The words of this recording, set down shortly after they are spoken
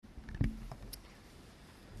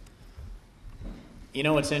You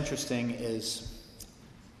know what's interesting is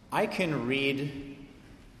I can read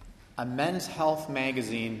a men's health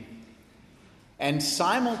magazine and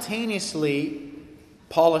simultaneously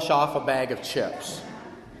polish off a bag of chips.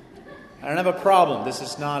 I don't have a problem. I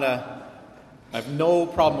have no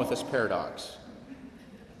problem with this paradox.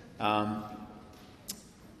 To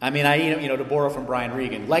borrow from Brian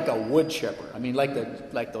Regan, like a wood chipper. I mean,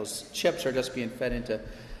 like those chips are just being fed into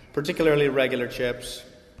particularly regular chips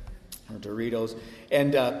or Doritos.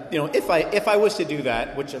 And if I was to do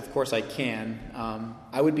that, which of course I can,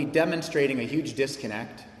 I would be demonstrating a huge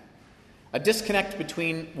disconnect. A disconnect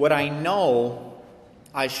between what I know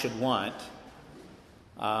I should want,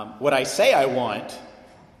 what I say I want,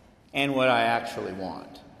 and what I actually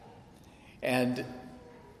want. And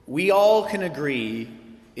we all can agree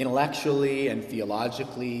intellectually and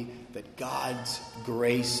theologically that God's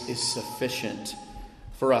grace is sufficient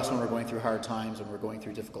for us when we're going through hard times, when we're going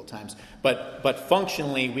through difficult times. But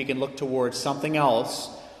functionally, we can look towards something else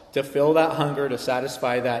to fill that hunger, to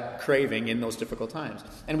satisfy that craving in those difficult times.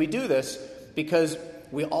 And we do this because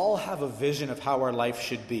we all have a vision of how our life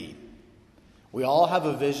should be. We all have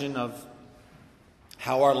a vision of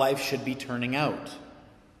how our life should be turning out.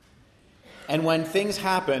 And when things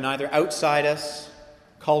happen, either outside us,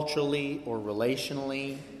 culturally or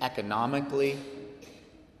relationally, economically,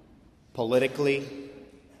 politically,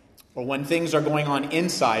 or when things are going on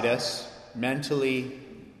inside us, mentally,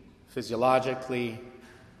 physiologically,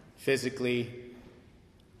 physically,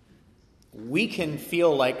 we can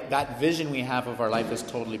feel like that vision we have of our life is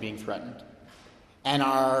totally being threatened. And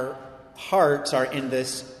our hearts are in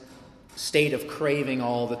this state of craving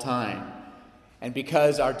all the time. And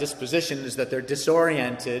because our disposition is that they're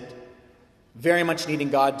disoriented, very much needing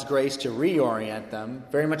God's grace to reorient them,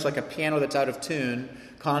 very much like a piano that's out of tune,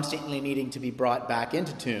 constantly needing to be brought back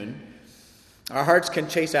into tune, our hearts can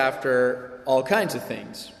chase after all kinds of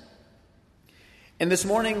things. And this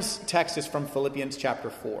morning's text is from Philippians chapter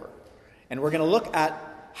 4. And we're going to look at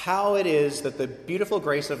how it is that the beautiful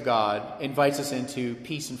grace of God invites us into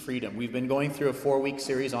peace and freedom. We've been going through a 4-week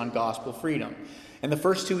series on gospel freedom. And the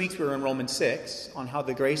first 2 weeks we were in Romans 6 on how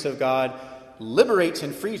the grace of God liberates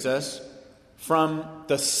and frees us from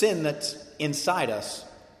the sin that's inside us.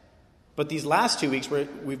 But these last 2 weeks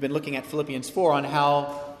we've been looking at Philippians 4 on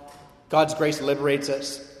how God's grace liberates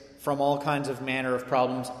us from all kinds of manner of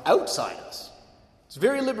problems outside us. It's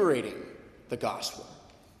very liberating, the gospel,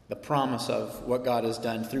 the promise of what God has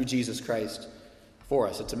done through Jesus Christ for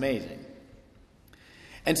us. It's amazing.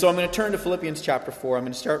 And so I'm going to turn to Philippians chapter 4. I'm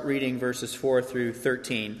going to start reading verses 4 through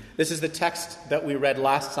 13. This is the text that we read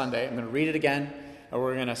last Sunday. I'm going to read it again, and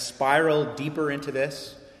we're going to spiral deeper into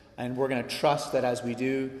this, and we're going to trust that as we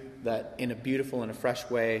do, that in a beautiful and a fresh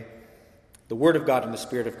way, the Word of God and the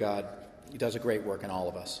Spirit of God, He does a great work in all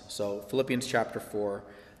of us. So Philippians chapter 4,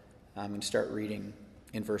 I'm going to start reading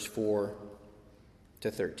in verse 4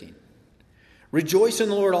 to 13. Rejoice in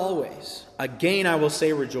the Lord always. Again I will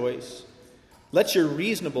say rejoice. Let your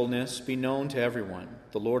reasonableness be known to everyone.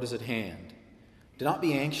 The Lord is at hand. Do not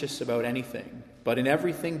be anxious about anything, but in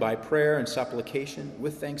everything by prayer and supplication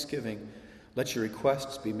with thanksgiving, let your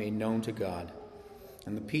requests be made known to God.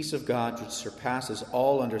 And the peace of God, which surpasses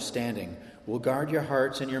all understanding, will guard your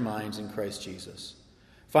hearts and your minds in Christ Jesus.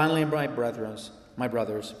 Finally, my brothers,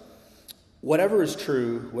 whatever is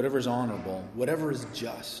true, whatever is honorable, whatever is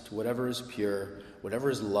just, whatever is pure, whatever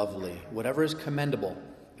is lovely, whatever is commendable,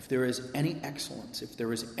 if there is any excellence, if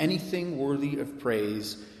there is anything worthy of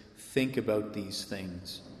praise, think about these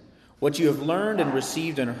things. What you have learned and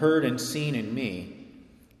received and heard and seen in me,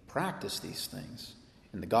 practice these things,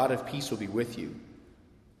 and the God of peace will be with you.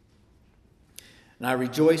 And I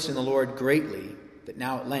rejoice in the Lord greatly that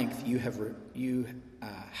now at length you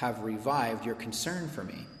have revived your concern for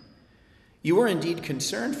me. You were indeed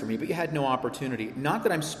concerned for me, but you had no opportunity. Not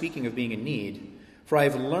that I'm speaking of being in need, for I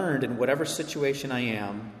have learned in whatever situation I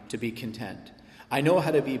am to be content. I know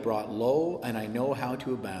how to be brought low, and I know how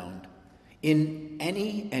to abound. In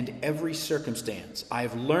any and every circumstance, I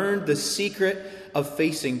have learned the secret of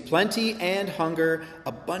facing plenty and hunger,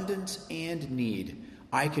 abundance and need.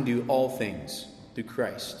 I can do all things through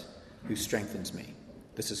Christ who strengthens me.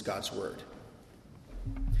 This is God's word.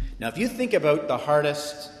 Now, if you think about the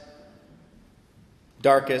hardest,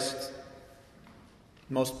 darkest,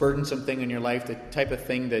 most burdensome thing in your life, the type of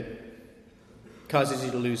thing that causes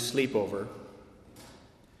you to lose sleep over,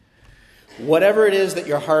 whatever it is that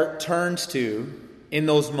your heart turns to in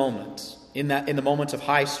those moments, in the moments of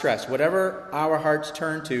high stress, whatever our hearts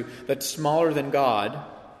turn to that's smaller than God,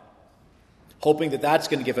 hoping that that's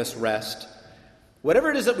going to give us rest,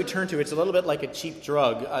 whatever it is that we turn to, it's a little bit like a cheap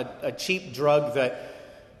drug that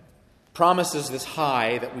promises this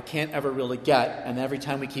high that we can't ever really get, and every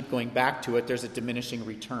time we keep going back to it, there's a diminishing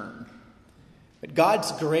return. But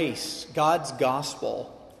God's grace, God's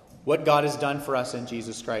gospel, what God has done for us in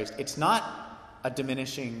Jesus Christ, it's not a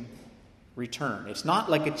diminishing return. It's not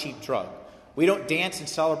like a cheap drug. We don't dance and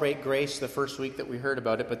celebrate grace the first week that we heard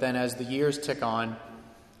about it, but then as the years tick on,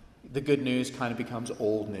 the good news kind of becomes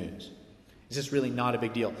old news. It's just really not a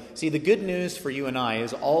big deal. See, the good news for you and I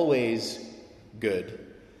is always good,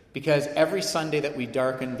 because every Sunday that we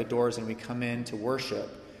darken the doors and we come in to worship,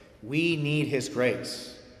 we need His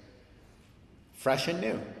grace. Fresh and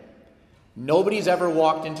new. Nobody's ever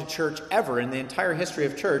walked into church ever in the entire history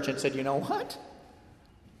of church and said, you know what?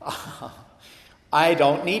 I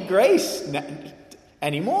don't need grace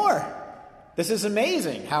anymore. This is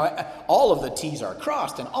amazing how all of the T's are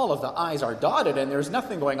crossed and all of the I's are dotted, and there's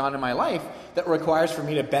nothing going on in my life that requires for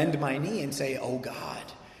me to bend my knee and say, oh God,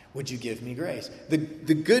 would you give me grace? The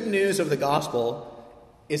good news of the gospel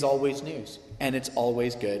is always news, and it's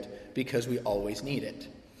always good because we always need it.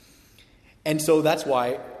 And so that's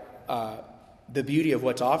why the beauty of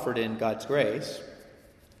what's offered in God's grace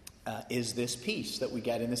is this peace that we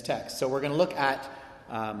get in this text. So we're going to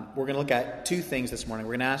look at two things this morning.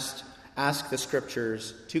 We're going to ask the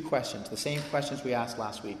Scriptures two questions, the same questions we asked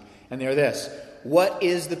last week, and they're this: what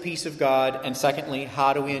is the peace of God? And secondly,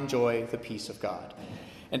 how do we enjoy the peace of God?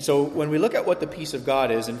 And so when we look at what the peace of God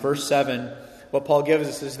is, in verse 7, what Paul gives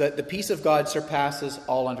us is that the peace of God surpasses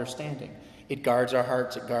all understanding. It guards our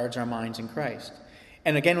hearts, it guards our minds in Christ.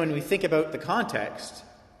 And again, when we think about the context,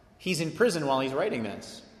 he's in prison while he's writing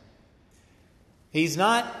this. He's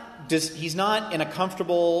not in a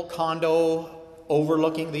comfortable condo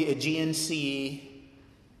overlooking the Aegean Sea,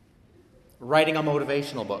 writing a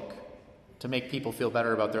motivational book to make people feel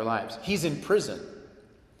better about their lives. He's in prison.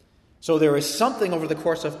 So there is something over the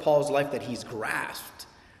course of Paul's life that he's grasped,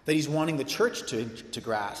 that he's wanting the church to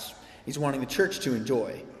grasp. He's wanting the church to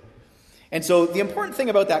enjoy. And so the important thing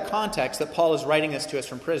about that context, that Paul is writing this to us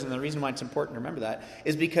from prison, and the reason why it's important to remember that,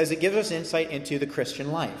 is because it gives us insight into the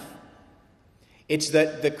Christian life. It's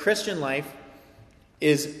that the Christian life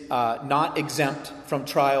is not exempt from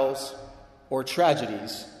trials or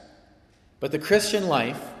tragedies, but the Christian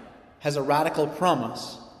life has a radical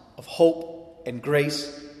promise of hope and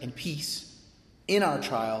grace and peace in our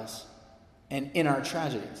trials and in our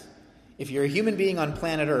tragedies. If you're a human being on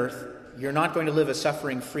planet Earth, you're not going to live a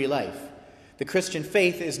suffering-free life. The Christian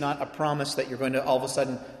faith is not a promise that you're going to all of a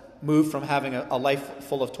sudden move from having a life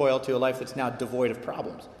full of toil to a life that's now devoid of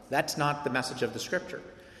problems. That's not the message of the Scripture.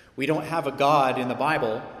 We don't have a God in the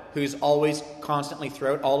Bible who's always, constantly,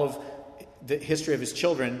 throughout all of the history of His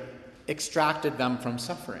children, extracted them from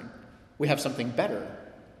suffering. We have something better,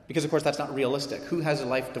 because, of course, that's not realistic. Who has a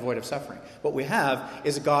life devoid of suffering? What we have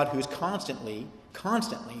is a God who's constantly,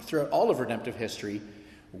 throughout all of redemptive history,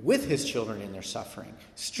 with His children in their suffering,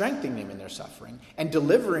 strengthening them in their suffering, and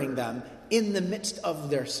delivering them in the midst of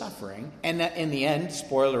their suffering, and that in the end,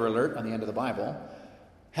 spoiler alert on the end of the Bible,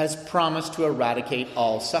 has promised to eradicate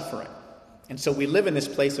all suffering. And so we live in this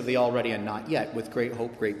place of the already and not yet, with great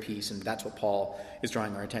hope, great peace, and that's what Paul is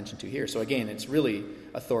drawing our attention to here. So again, it's really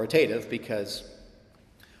authoritative, because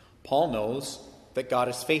Paul knows that God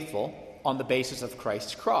is faithful on the basis of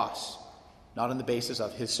Christ's cross, not on the basis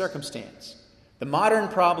of his circumstance. The modern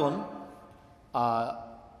problem,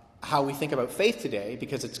 how we think about faith today,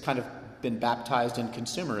 because it's kind of been baptized in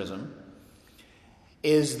consumerism,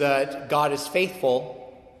 is that God is faithful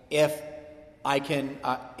if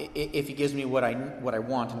He gives me what I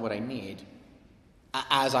want and what I need,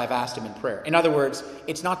 as I've asked Him in prayer. In other words,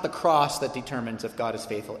 it's not the cross that determines if God is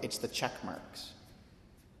faithful; it's the check marks.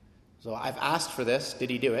 So I've asked for this. Did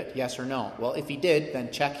He do it? Yes or no? Well, if He did,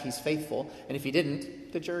 then check, He's faithful. And if He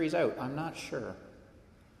didn't, the jury's out. I'm not sure.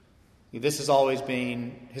 This has always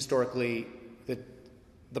been, historically,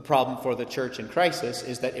 the problem for the church in crisis,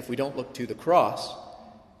 is that if we don't look to the cross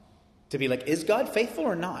to be like, is God faithful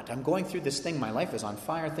or not? I'm going through this thing. My life is on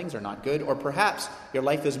fire. Things are not good. Or perhaps your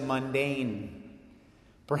life is mundane.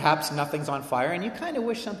 Perhaps nothing's on fire, and you kind of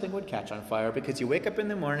wish something would catch on fire, because you wake up in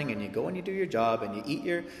the morning and you go and you do your job and you eat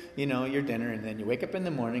your dinner, and then you wake up in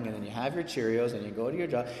the morning and then you have your Cheerios and you go to your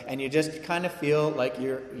job, and you just kind of feel like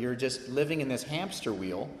you're just living in this hamster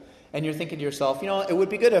wheel, and you're thinking to yourself, it would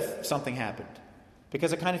be good if something happened,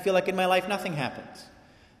 because I kind of feel like in my life nothing happens.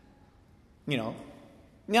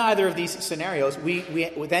 Neither of these scenarios,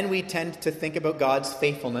 we tend to think about God's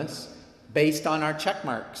faithfulness based on our check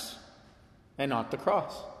marks and not the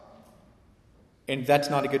cross. And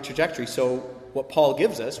that's not a good trajectory. So what Paul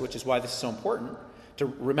gives us, which is why this is so important, to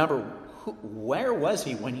remember where was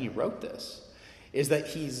he when he wrote this, is that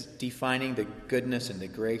he's defining the goodness and the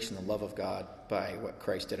grace and the love of God by what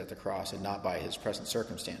Christ did at the cross and not by his present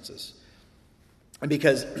circumstances. And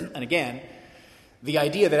because, and again, the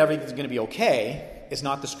idea that everything's going to be okay is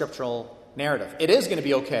not the scriptural narrative. It is going to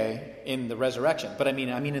be okay in the resurrection, but I mean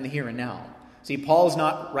in the here and now. See, Paul's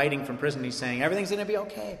not writing from prison. He's saying, everything's going to be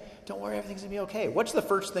okay. Don't worry, everything's going to be okay. What's the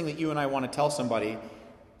first thing that you and I want to tell somebody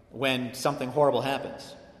when something horrible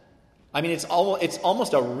happens? I mean, it's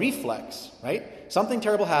almost a reflex, right? Something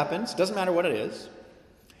terrible happens, doesn't matter what it is.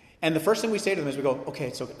 And the first thing we say to them is we go, okay,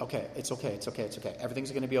 it's okay, it's okay, it's okay, it's okay.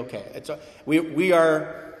 Everything's going to be okay. We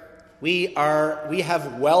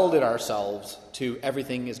have welded ourselves to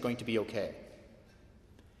everything is going to be okay.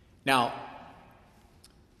 Now,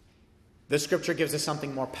 the scripture gives us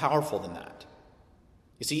something more powerful than that.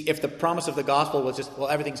 You see, if the promise of the gospel was just, well,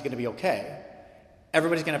 everything's going to be okay,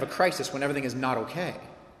 everybody's going to have a crisis when everything is not okay.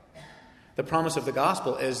 The promise of the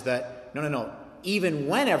gospel is that, no, even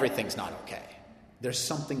when everything's not okay, there's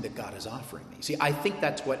something that God is offering me. See, I think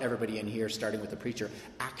that's what everybody in here, starting with the preacher,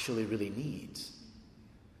 actually really needs.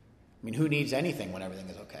 I mean, who needs anything when everything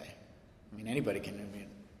is okay? I mean, anybody can.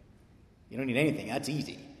 You don't need anything. That's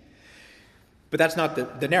easy. But that's not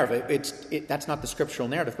the narrative. That's not the scriptural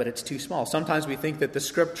narrative, but it's too small. Sometimes we think that the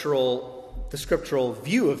scriptural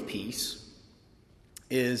view of peace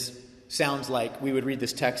sounds like we would read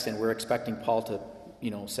this text and we're expecting Paul to,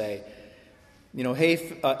 say,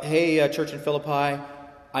 hey, church in Philippi,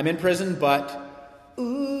 I'm in prison, but,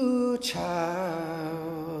 ooh,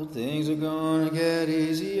 child, things are going to get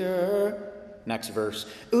easier. Next verse.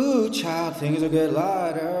 Ooh, child, things will get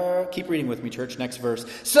lighter. Keep reading with me, church. Next verse.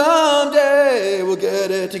 Someday we'll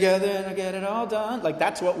get it together and we'll get it all done. Like,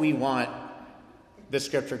 that's what we want the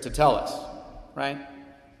scripture to tell us, right?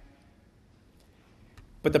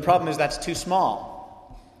 But the problem is that's too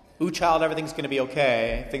small. Ooh, child, everything's going to be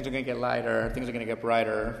okay. Things are going to get lighter. Things are going to get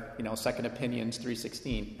brighter. Second Opinions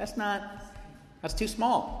 3:16. That's too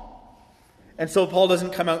small. And so Paul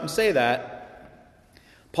doesn't come out and say that.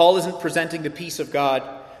 Paul isn't presenting the peace of God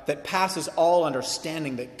that passes all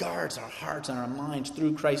understanding, that guards our hearts and our minds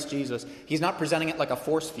through Christ Jesus. He's not presenting it like a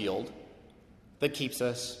force field that keeps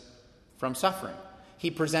us from suffering.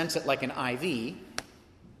 He presents it like an IV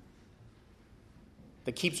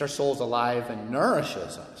that keeps our souls alive and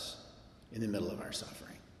nourishes us in the middle of our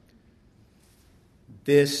suffering.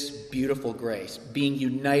 This beautiful grace, being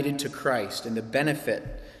united to Christ and the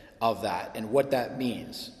benefit of that and what that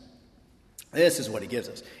means, this is what he gives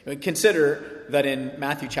us. Consider that in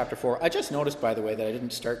Matthew chapter 4, I just noticed, by the way, that I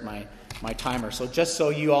didn't start my timer. So just so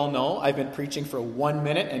you all know, I've been preaching for 1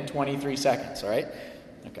 minute and 23 seconds, all right?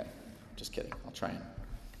 Okay, just kidding. I'll try and...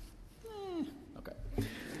 Okay.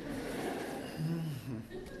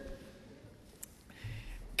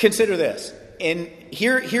 Consider this.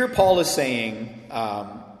 Here Paul is saying...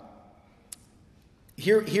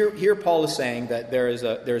 Here Paul is saying that there is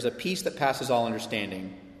a peace that passes all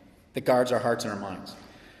understanding, that guards our hearts and our minds.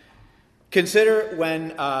 Consider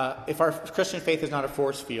when, if our Christian faith is not a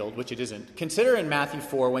force field, which it isn't, consider in Matthew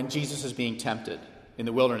 4 when Jesus is being tempted in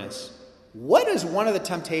the wilderness. What is one of the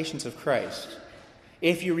temptations of Christ?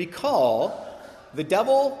 If you recall, the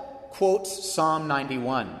devil quotes Psalm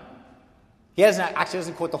 91. He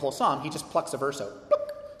doesn't quote the whole psalm, he just plucks a verse out.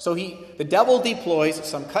 So the devil deploys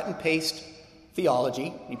some cut and paste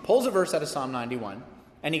theology. He pulls a verse out of Psalm 91,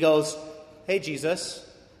 and he goes, hey, Jesus,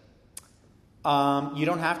 you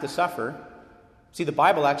don't have to suffer. See, the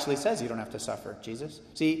Bible actually says you don't have to suffer, Jesus.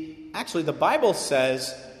 See, actually, the Bible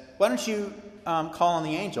says, why don't you call on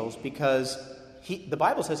the angels? Because the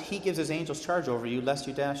Bible says he gives his angels charge over you, lest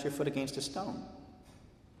you dash your foot against a stone.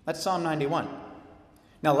 That's Psalm 91.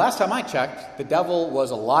 Now, last time I checked, the devil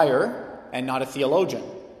was a liar and not a theologian.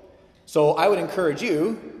 So I would encourage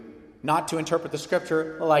you not to interpret the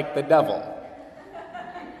scripture like the devil.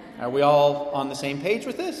 Are we all on the same page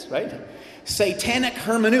with this, right? Satanic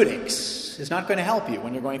hermeneutics is not going to help you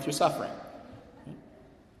when you're going through suffering.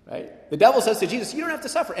 Right? The devil says to Jesus, you don't have to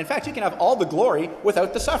suffer. In fact, you can have all the glory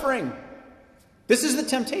without the suffering. This is the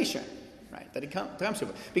temptation, right, that he comes to.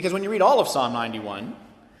 Because when you read all of Psalm 91,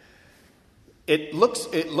 it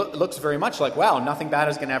looks very much like, wow, nothing bad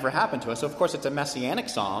is going to ever happen to us. So, of course, it's a messianic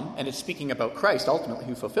psalm, and it's speaking about Christ, ultimately,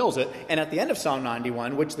 who fulfills it. And at the end of Psalm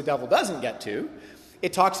 91, which the devil doesn't get to,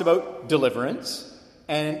 it talks about deliverance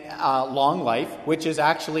and long life, which is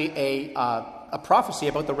actually a prophecy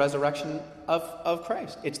about the resurrection of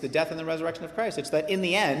Christ. It's the death and the resurrection of Christ. It's that in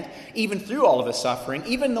the end, even through all of his suffering,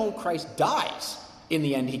 even though Christ dies, in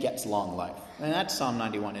the end he gets long life. And that's Psalm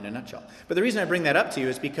 91 in a nutshell. But the reason I bring that up to you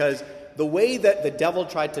is because the way that the devil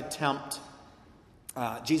tried to tempt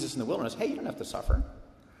Jesus in the wilderness, hey, you don't have to suffer.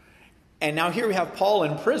 And now here we have Paul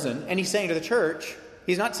in prison, and he's saying to the church,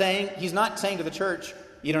 he's not saying to the church,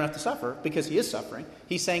 you don't have to suffer, because he is suffering.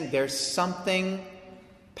 He's saying there's something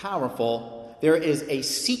powerful. There is a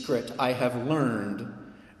secret I have learned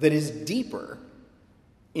that is deeper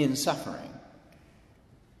in suffering,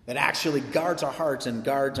 that actually guards our hearts and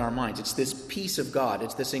guards our minds. It's this peace of God.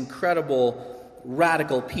 It's this incredible,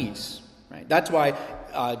 radical peace. Right? That's why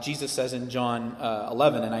Jesus says in John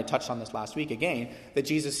 11, and I touched on this last week again, that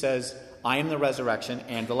Jesus says, I am the resurrection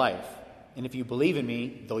and the life. And if you believe in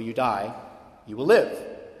me, though you die, you will live.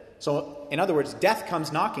 So, in other words, death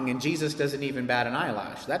comes knocking and Jesus doesn't even bat an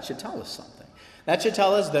eyelash. That should tell us something. That should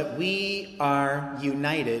tell us that we are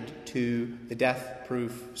united to the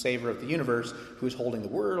death-proof Savior of the universe who is holding the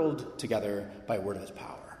world together by word of his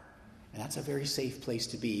power. And that's a very safe place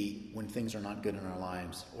to be when things are not good in our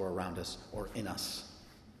lives or around us or in us.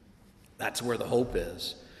 That's where the hope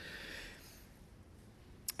is.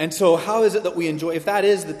 And so how is it that we enjoy, if that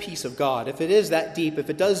is the peace of God, if it is that deep, if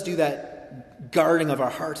it does do that guarding of our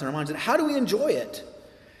hearts and our minds, then how do we enjoy it?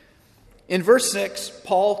 In verse 6,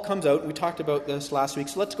 Paul comes out, we talked about this last week,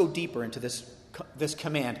 so let's go deeper into this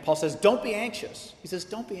command. Paul says, don't be anxious. He says,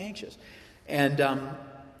 don't be anxious. And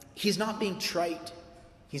he's not being trite.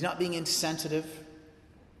 He's not being insensitive.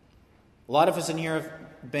 A lot of us in here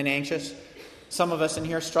have been anxious. Some of us in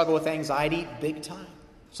here struggle with anxiety big time.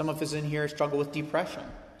 Some of us in here struggle with depression.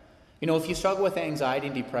 You know, if you struggle with anxiety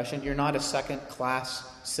and depression, you're not a second-class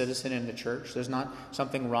citizen in the church. There's not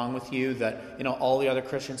something wrong with you that, you know, all the other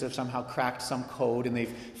Christians have somehow cracked some code and they've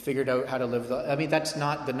figured out how to live. I mean,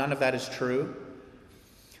 none of that is true.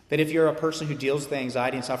 That if you're a person who deals with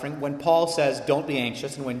anxiety and suffering, when Paul says, don't be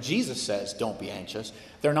anxious, and when Jesus says, don't be anxious,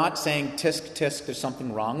 they're not saying, tisk, tisk, there's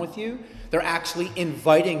something wrong with you. They're actually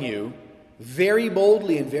inviting you very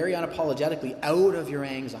boldly and very unapologetically out of your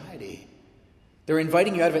anxiety. They're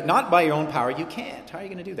inviting you out of it, not by your own power. You can't. How are you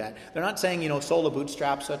going to do that? They're not saying, solo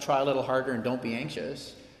bootstraps, try a little harder and don't be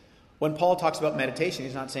anxious. When Paul talks about meditation,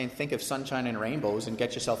 he's not saying think of sunshine and rainbows and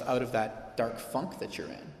get yourself out of that dark funk that you're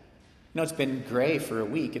in. It's been gray for a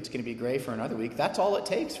week. It's going to be gray for another week. That's all it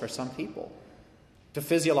takes for some people to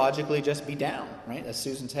physiologically just be down, right? As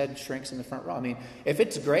Susan's head shrinks in the front row. I mean, if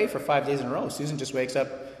it's gray for 5 days in a row, Susan just wakes up,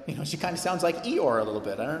 she kind of sounds like Eeyore a little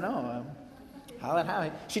bit. I don't know.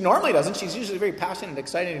 How she normally doesn't. She's usually very passionate and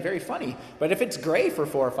excited and very funny. But if it's gray for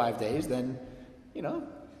 4 or 5 days, then,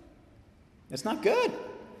 it's not good.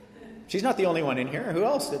 She's not the only one in here. Who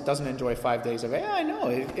else that doesn't enjoy 5 days of, I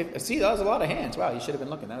know. See, that was a lot of hands. Wow, you should have been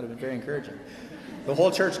looking. That would have been very encouraging. The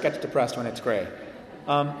whole church gets depressed when it's gray.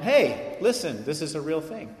 Hey, listen, this is a real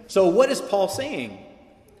thing. So what is Paul saying?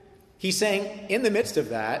 He's saying, in the midst of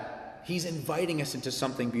that, he's inviting us into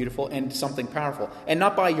something beautiful and something powerful. And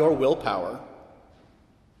not by your willpower,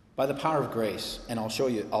 by the power of grace. And I'll show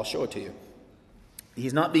it to you.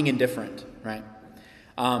 He's not being indifferent, right?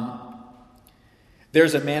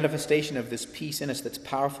 There's a manifestation of this peace in us that's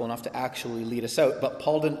powerful enough to actually lead us out. But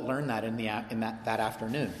Paul didn't learn that in that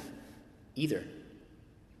afternoon either.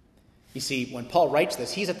 You see, when Paul writes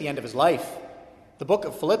this, he's at the end of his life. The book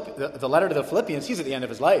of the letter to the Philippians, he's at the end of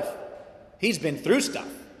his life. He's been through stuff.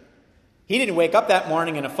 He didn't wake up that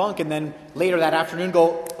morning in a funk and then later that afternoon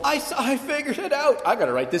go, I figured it out. I got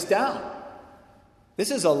to write this down. This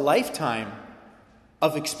is a lifetime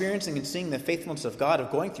of experiencing and seeing the faithfulness of God,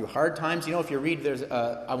 of going through hard times. If you read,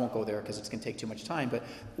 I won't go there because it's going to take too much time, but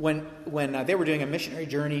when they were doing a missionary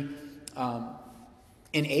journey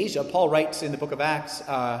in Asia, Paul writes in the book of Acts,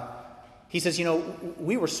 he says,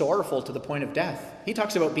 we were sorrowful to the point of death. He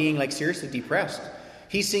talks about being seriously depressed.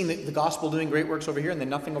 He's seeing the gospel doing great works over here and then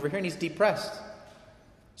nothing over here, and he's depressed.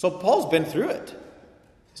 So Paul's been through it.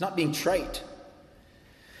 He's not being trite.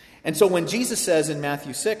 And so when Jesus says in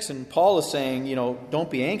Matthew 6, and Paul is saying,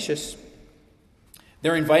 don't be anxious,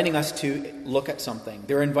 they're inviting us to look at something.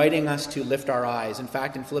 They're inviting us to lift our eyes. In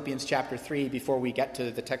fact, in Philippians chapter 3, before we get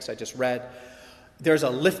to the text I just read, there's a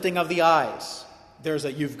lifting of the eyes. There's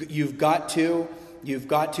you've got to,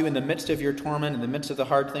 in the midst of your torment, in the midst of the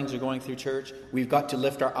hard things you're going through, church, we've got to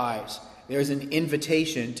lift our eyes. There's an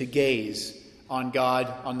invitation to gaze on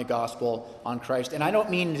God, on the gospel, on Christ. And I don't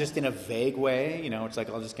mean just in a vague way. It's like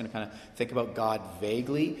I'm just going to kind of think about God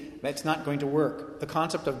vaguely. That's not going to work. The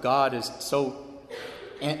concept of God is so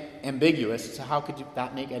ambiguous. So how could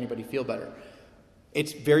that make anybody feel better?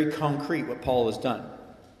 It's very concrete what Paul has done.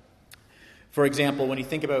 For example, when you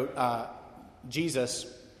think about Jesus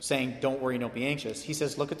saying, don't worry, don't be anxious, he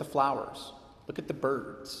says, look at the flowers, look at the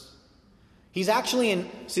birds. He's actually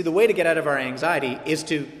the way to get out of our anxiety is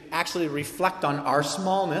to actually reflect on our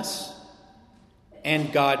smallness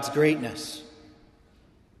and God's greatness.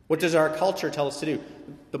 What does our culture tell us to do?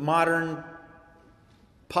 The modern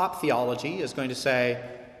pop theology is going to say,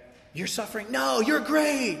 you're suffering. No, you're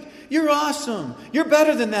great. You're awesome. You're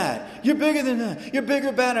better than that. You're bigger than that. You're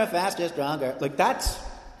bigger, better, faster, stronger. Like, that's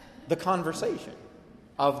the conversation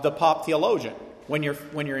of the pop theologian when you're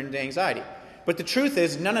into anxiety. But the truth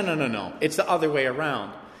is, no. It's the other way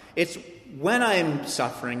around. It's when I'm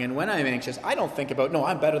suffering and when I'm anxious, I don't think about, no,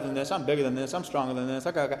 I'm better than this, I'm bigger than this, I'm stronger than this.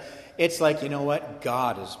 Okay. It's like, you know what?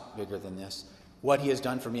 God is bigger than this. What he has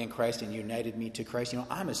done for me in Christ and united me to Christ.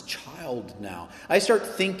 I'm his child now. I start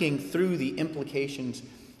thinking through the implications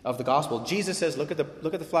of the gospel. Jesus says, look at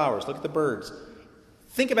the flowers, look at the birds.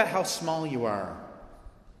 Think about how small you are.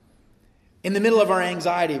 In the middle of our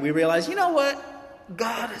anxiety, we realize, you know what?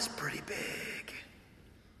 God is pretty big.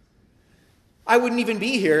 I wouldn't even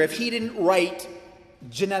be here if he didn't write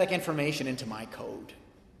genetic information into my code.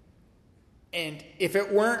 And if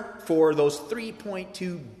it weren't for those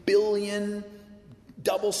 3.2 billion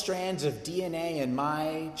double strands of DNA in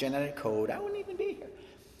my genetic code, I wouldn't even be here.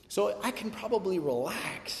 So I can probably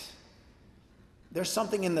relax. There's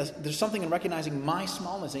something in recognizing my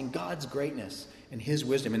smallness and God's greatness and his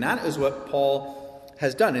wisdom. And that is what Paul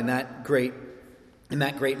has done in that great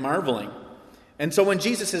marveling. And so when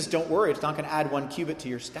Jesus says, don't worry, it's not going to add 1 cubit to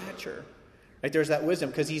your stature. Right? There's that wisdom,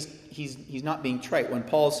 because he's not being trite. When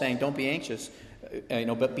Paul's saying, don't be anxious,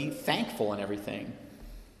 but be thankful in everything.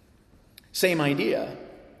 Same idea.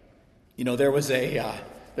 There was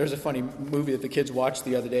a funny movie that the kids watched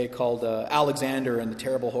the other day called Alexander and the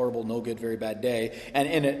Terrible, Horrible, No Good, Very Bad Day. And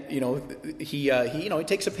in it, he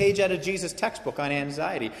takes a page out of Jesus' textbook on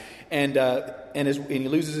anxiety, and he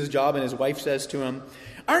loses his job, and his wife says to him,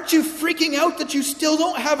 "Aren't you freaking out that you still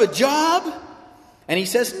don't have a job?" And he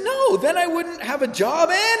says, "No, then I wouldn't have a job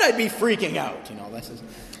and I'd be freaking out."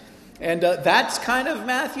 That's kind of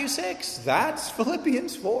Matthew 6. That's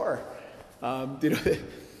Philippians 4.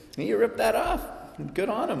 He ripped that off. Good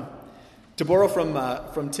on him. To borrow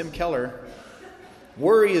from Tim Keller,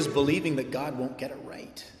 worry is believing that God won't get it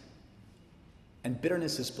right. And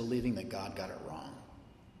bitterness is believing that God got it wrong.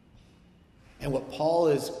 And what Paul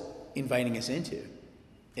is inviting us into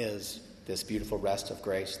is this beautiful rest of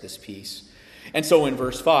grace, this peace. And so in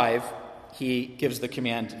verse 5, he gives the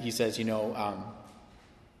command. He says,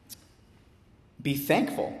 be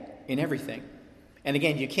thankful in everything. And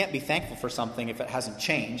again, you can't be thankful for something if it hasn't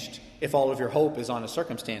changed, if all of your hope is on a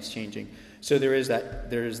circumstance changing. So there is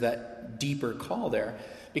that deeper call there.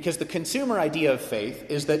 Because the consumer idea of faith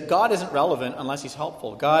is that God isn't relevant unless he's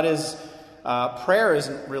helpful. Prayer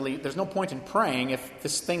isn't really, there's no point in praying if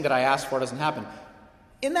this thing that I asked for doesn't happen.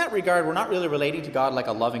 In that regard, we're not really relating to God like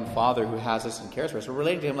a loving father who has us and cares for us. We're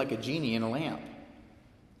relating to him like a genie in a lamp.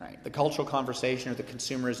 Right? The cultural conversation or the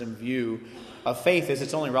consumerism view of faith is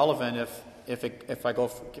it's only relevant if it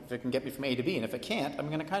can get me from A to B. And if it can't, I'm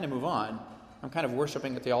going to kind of move on. I'm kind of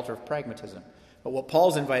worshiping at the altar of pragmatism. But what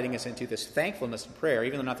Paul's inviting us into, this thankfulness in prayer,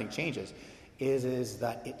 even though nothing changes, is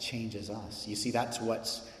that it changes us. You see, that's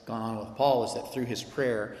what's gone on with Paul, is that through his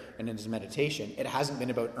prayer and in his meditation, it hasn't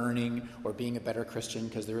been about earning or being a better Christian,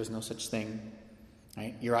 because there is no such thing.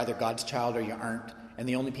 Right? You're either God's child or you aren't. And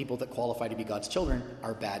the only people that qualify to be God's children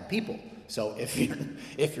are bad people. So if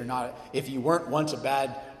you weren't once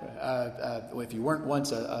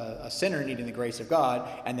a sinner needing the grace of God,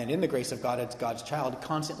 and then in the grace of God as God's child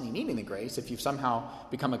constantly needing the grace, if you've somehow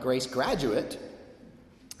become a grace graduate,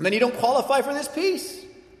 then you don't qualify for this peace.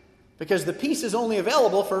 Because the peace is only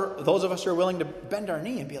available for those of us who are willing to bend our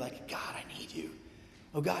knee and be like, God, I need you.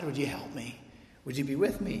 Oh God, would you help me? Would you be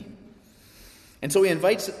with me? And so he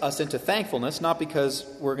invites us into thankfulness, not because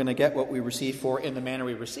we're going to get what we receive for in the manner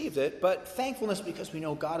we received it, but thankfulness because we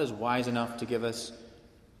know God is wise enough to give us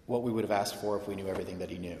what we would have asked for if we knew everything that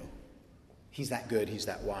he knew. He's that good, he's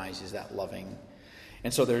that wise, he's that loving.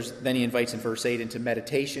 And so then he invites in verse 8 into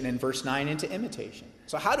meditation, and verse 9 into imitation.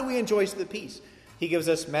 So how do we enjoy the peace? He gives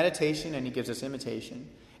us meditation and he gives us imitation.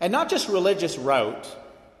 And not just religious route,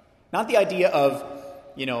 not the idea of,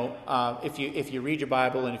 if you read your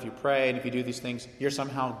Bible and if you pray and if you do these things, you're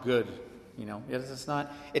somehow good. It's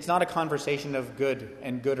not a conversation of good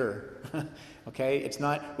and gooder. Okay?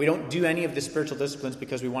 We don't do any of the spiritual disciplines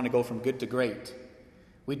because we want to go from good to great.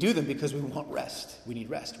 We do them because we want rest. We need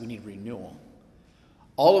rest. We need renewal.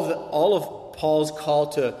 All of Paul's call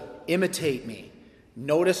to imitate me.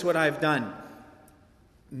 Notice what I've done.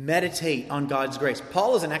 Meditate on God's grace.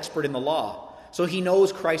 Paul is an expert in the law, so he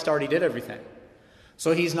knows Christ already did everything.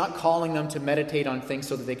 So he's not calling them to meditate on things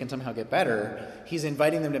so that they can somehow get better. He's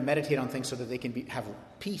inviting them to meditate on things so that they can have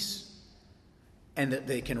peace and that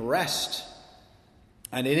they can rest.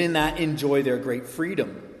 And in that, enjoy their great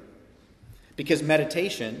freedom. Because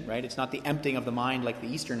meditation, right, it's not the emptying of the mind like the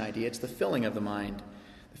Eastern idea, it's the filling of the mind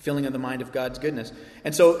of God's goodness.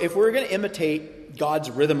 And so if we're going to imitate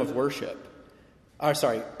God's rhythm of worship,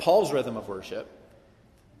 Paul's rhythm of worship,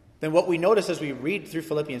 then what we notice as we read through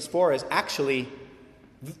Philippians 4 is actually,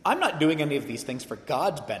 I'm not doing any of these things for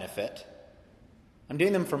God's benefit. I'm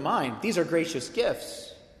doing them for mine. These are gracious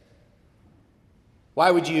gifts.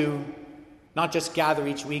 Why would you not just gather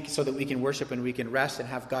each week so that we can worship and we can rest and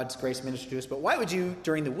have God's grace minister to us, but why would you,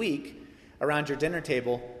 during the week, around your dinner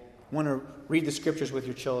table, want to read the Scriptures with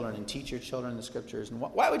your children and teach your children the Scriptures? And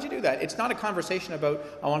why would you do that? It's not a conversation about,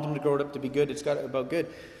 I want them to grow up to be good. It's about good.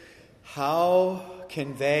 How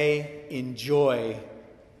can they enjoy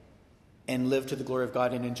and live to the glory of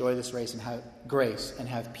God and enjoy this race and have grace and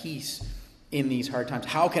have peace in these hard times?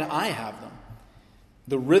 How can I have them?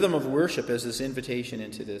 The rhythm of worship is this invitation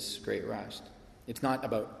into this great rest. It's not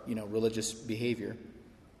about, religious behavior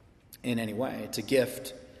in any way. It's a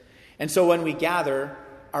gift. And so when we gather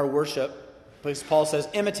our worship, because Paul says,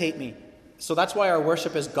 imitate me. So that's why our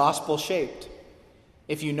worship is gospel-shaped.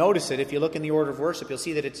 If you notice it, if you look in the order of worship, you'll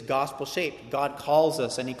see that it's gospel-shaped. God calls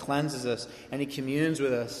us and he cleanses us and he communes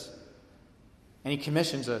with us and he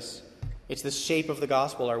commissions us. It's the shape of the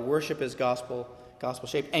gospel. Our worship is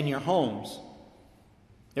gospel-shaped. And your homes,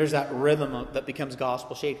 there's that rhythm that becomes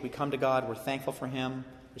gospel-shaped. We come to God, we're thankful for him.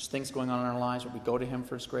 There's things going on in our lives, but we go to him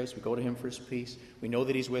for his grace, we go to him for his peace. We know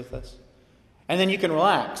that he's with us. And then you can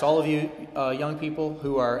relax. All of you young people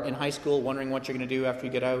who are in high school wondering what you're going to do after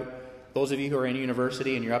you get out, those of you who are in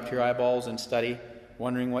university and you're up to your eyeballs in study,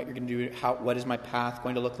 wondering what you're going to do, what is my path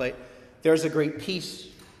going to look like, there's a great peace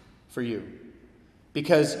for you.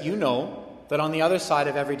 Because you know that on the other side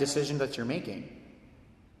of every decision that you're making,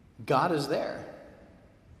 God is there.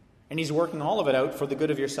 And he's working all of it out for the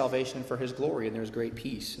good of your salvation and for his glory. And there's great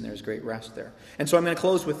peace and there's great rest there. And so I'm going to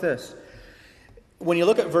close with this. When you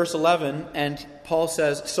look at verse 11, and Paul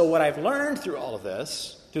says, so what I've learned through all of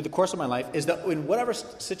this, through the course of my life, is that in whatever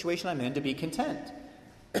situation I'm in, to be content.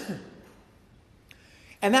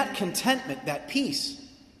 And that contentment, that peace,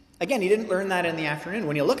 again, he didn't learn that in the afternoon.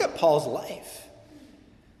 When you look at Paul's life,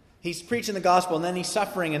 he's preaching the gospel, and then he's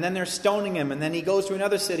suffering, and then they're stoning him, and then he goes to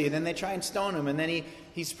another city, and then they try and stone him, and then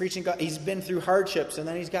he's preaching God. He's been through hardships, and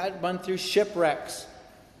then he's gone through shipwrecks.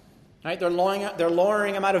 Right? They're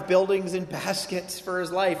lowering him out of buildings in baskets for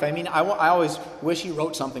his life. I mean, I always wish he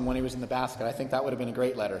wrote something when he was in the basket. I think that would have been a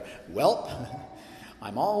great letter. Well,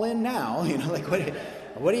 I'm all in now. Like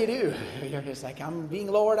what do you do? You're just like, I'm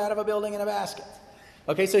being lowered out of a building in a basket.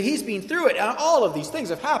 Okay, so he's been through it, and all of these things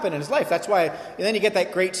have happened in his life. That's why, and then you get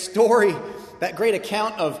that great story, that great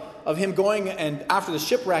account of him going and after the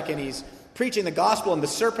shipwreck, and he's preaching the gospel, and the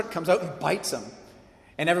serpent comes out and bites him.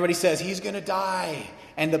 And everybody says, he's going to die.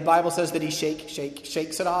 And the Bible says that he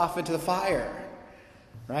shakes it off into the fire.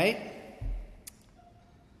 Right?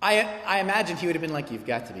 I imagine he would have been like, you've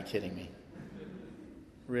got to be kidding me.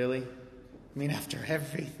 Really? I mean, after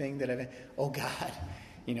everything that I've... Oh, God.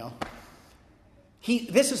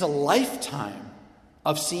 This is a lifetime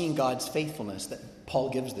of seeing God's faithfulness that Paul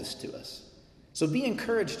gives this to us. So be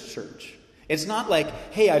encouraged, church. It's not like,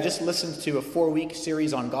 hey, I just listened to a 4-week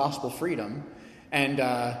series on gospel freedom, and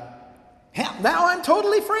now I'm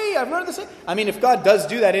totally free. I've learned this. I mean, if God does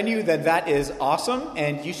do that in you, then that is awesome,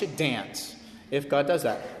 and you should dance if God does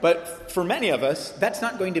that. But for many of us, that's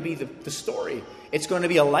not going to be the story. It's going to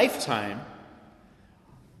be a lifetime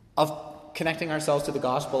of connecting ourselves to the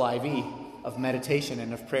gospel IV, of meditation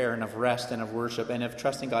and of prayer and of rest and of worship and of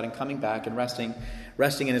trusting God and coming back and resting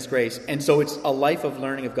in his grace. And so it's a life of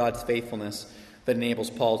learning of God's faithfulness that enables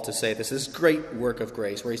Paul to say this is great work of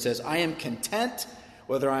grace, where he says, I am content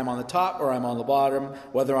whether I'm on the top or I'm on the bottom,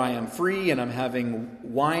 whether I am free and I'm having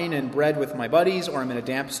wine and bread with my buddies or I'm in a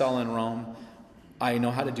damp cell in Rome. I know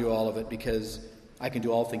how to do all of it because I can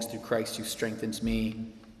do all things through Christ who strengthens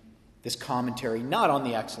me. This commentary, not on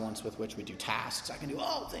the excellence with which we do tasks. I can do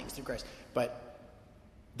all things through Christ. But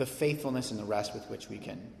the faithfulness and the rest with which we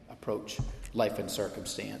can approach life and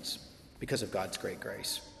circumstance because of God's great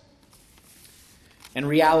grace. And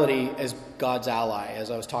reality is God's ally.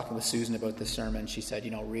 As I was talking with Susan about this sermon, she said,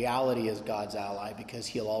 reality is God's ally because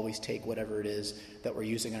he'll always take whatever it is that we're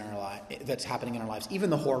using in our life, that's happening in our lives, even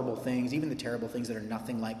the horrible things, even the terrible things that are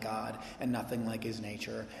nothing like God and nothing like his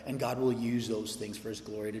nature. And God will use those things for his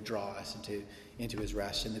glory to draw us into his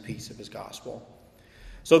rest and the peace of his gospel.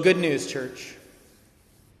 So good news, church.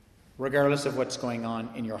 Regardless of what's going on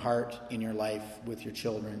in your heart, in your life, with your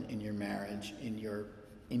children, in your marriage, in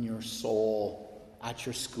your soul, at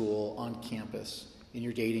your school, on campus, in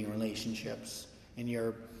your dating relationships, in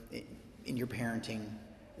your parenting,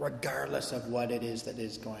 regardless of what it is that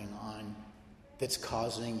is going on, that's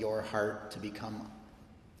causing your heart to become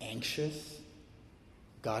anxious,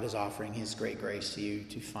 God is offering his great grace to you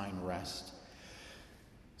to find rest.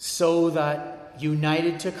 So that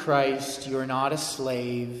united to Christ, you're not a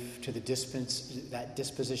slave to that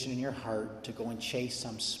disposition in your heart to go and chase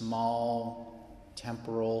some small,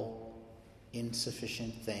 temporal,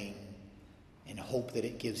 insufficient thing and hope that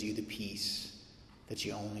it gives you the peace that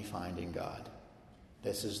you only find in God.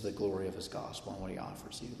 This is the glory of his gospel and what he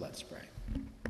offers you. Let's pray.